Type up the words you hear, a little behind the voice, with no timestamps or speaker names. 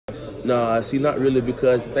Nah, see, not really,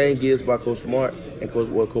 because the thing is about Coach Smart and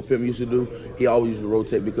what Coach Pittman used to do, he always used to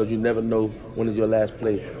rotate because you never know when is your last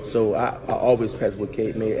play. So I always practice with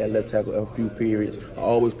Kate May at left tackle a few periods. I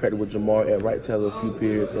always practice with Jamar at right tackle a few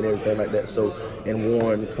periods and everything like that. So, and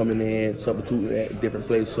Warren coming in, substituting at different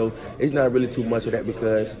plays. So it's not really too much of that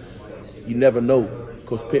because you never know.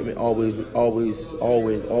 Coach Pittman always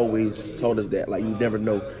told us that, like, you never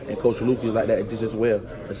know. And Coach Luke is like that just as well,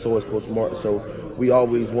 and so is Coach Smart. So we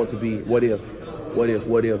always want to be what if.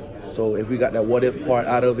 So if we got that what if part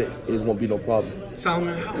out of it, it won't be no problem.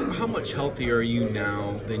 Solomon, how much healthier are you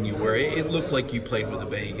now than you were? It looked like you played with a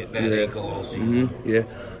bad ankle all season. Yeah.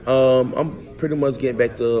 I'm pretty much getting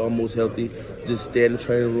back to almost healthy. Just stay in the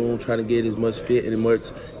training room, trying to get as much fit and as much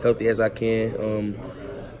healthy as I can.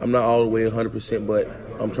 I'm not all the way 100%, but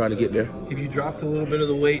I'm trying to get there. Have you dropped a little bit of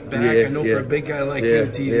the weight back? I know for a big guy like you,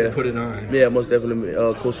 it's easy to put it on. Yeah, most definitely.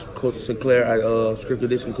 Coach Sinclair, strength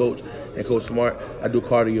conditioning coach, and Coach Smart, I do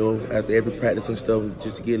cardio after every practice and stuff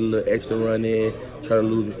just to get a little extra run in, try to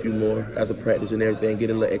lose a few more after practice and everything, get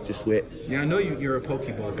a little extra sweat. Yeah, I know you're a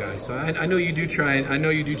Pokeball guy, so I know you do try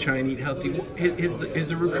and eat healthy. Is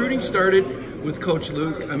the recruiting started with Coach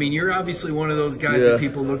Luke? I mean, you're obviously one of those guys that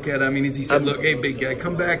people look at. I mean, as he said, look, hey, big guy,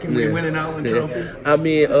 come back and we win an Outland Trophy. I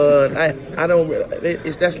mean, I don't.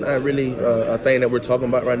 That's not really a thing that we're talking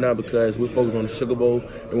about right now because we're focused on the Sugar Bowl.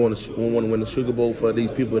 We want to win the Sugar Bowl for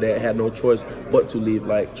these people that had no choice but to leave,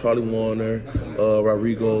 like Charlie Warner,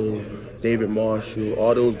 Rodrigo, David Marshall,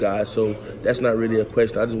 all those guys. So that's not really a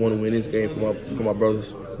question. I just want to win this game for my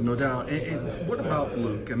brothers. No doubt. And what about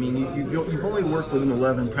Luke? I mean, you've only worked with him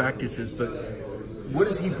 11 practices, but what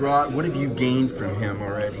has he brought? What have you gained from him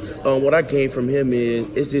already? What I gained from him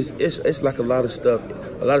is it's like a lot of stuff.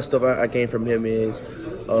 A lot of stuff I gained from him is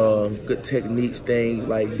good techniques, things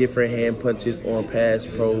like different hand punches on pass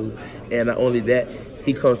pro, and not only that,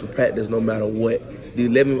 he comes to practice no matter what.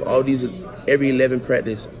 Every 11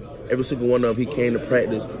 practice, every single one of them, he came to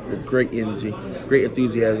practice with great energy, great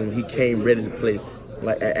enthusiasm. He came ready to play,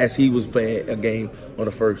 like as he was playing a game on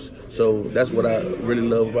the first. So that's what I really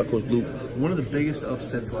love about Coach Luke. One of the biggest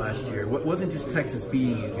upsets last year wasn't just Texas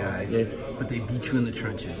beating you guys, but they beat you in the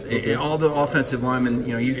trenches. And all the offensive linemen,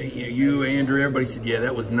 you, Andrew, everybody said, yeah,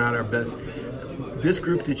 that was not our best. This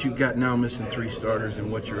group that you've got now missing 3 starters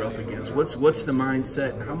and what you're up against, what's the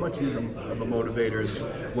mindset and how much of a motivator is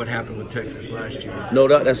what happened with Texas last year? No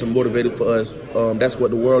doubt that's a motivator for us. That's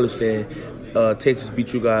what the world is saying. Texas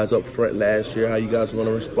beat you guys up front last year, how you guys are going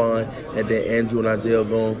to respond, and then Andrew and Isaiah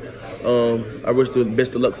gone. I wish the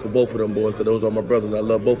best of luck for both of them boys, because those are my brothers. I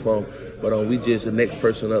love both of them. But we just the next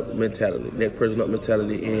person up mentality.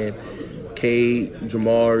 And Cade,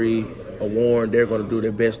 Jamari, Warren, they're going to do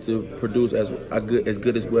their best to produce as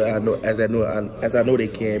good as well. I know they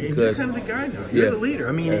can, because you're kind of the guy now. You're the leader.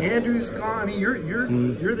 I mean, Andrew's gone. I mean, you're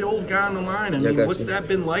the old guy on the line. I mean, what's that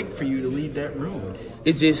been like for you to lead that room?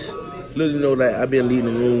 It just literally that I've been leading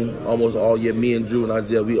the room almost all year. Me and Drew and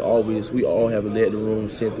Isaiah, we all have led the room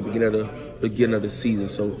since the beginning of the season.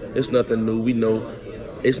 So it's nothing new. We know.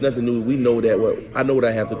 It's nothing new. We know that I know what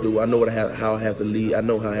I have to do. I know how I have to lead. I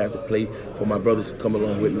know how I have to play for my brothers to come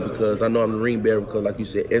along with me, because I know I'm the ring bearer, because like you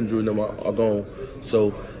said, Andrew and them are gone.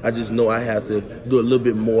 So I just know I have to do a little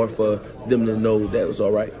bit more for them to know that it's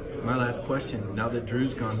all right. My last question, now that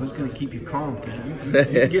Drew's gone, who's going to keep you calm? You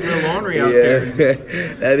can get a laundry out there.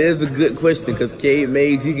 That is a good question, because Cade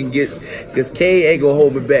Mays, because Cade ain't going to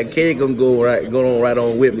hold me back. Cade going to go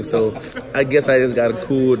on with me. So I guess I just got to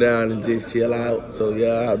cool down and just chill out. So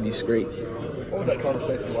yeah, I'll be straight. What was that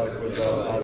conversation like with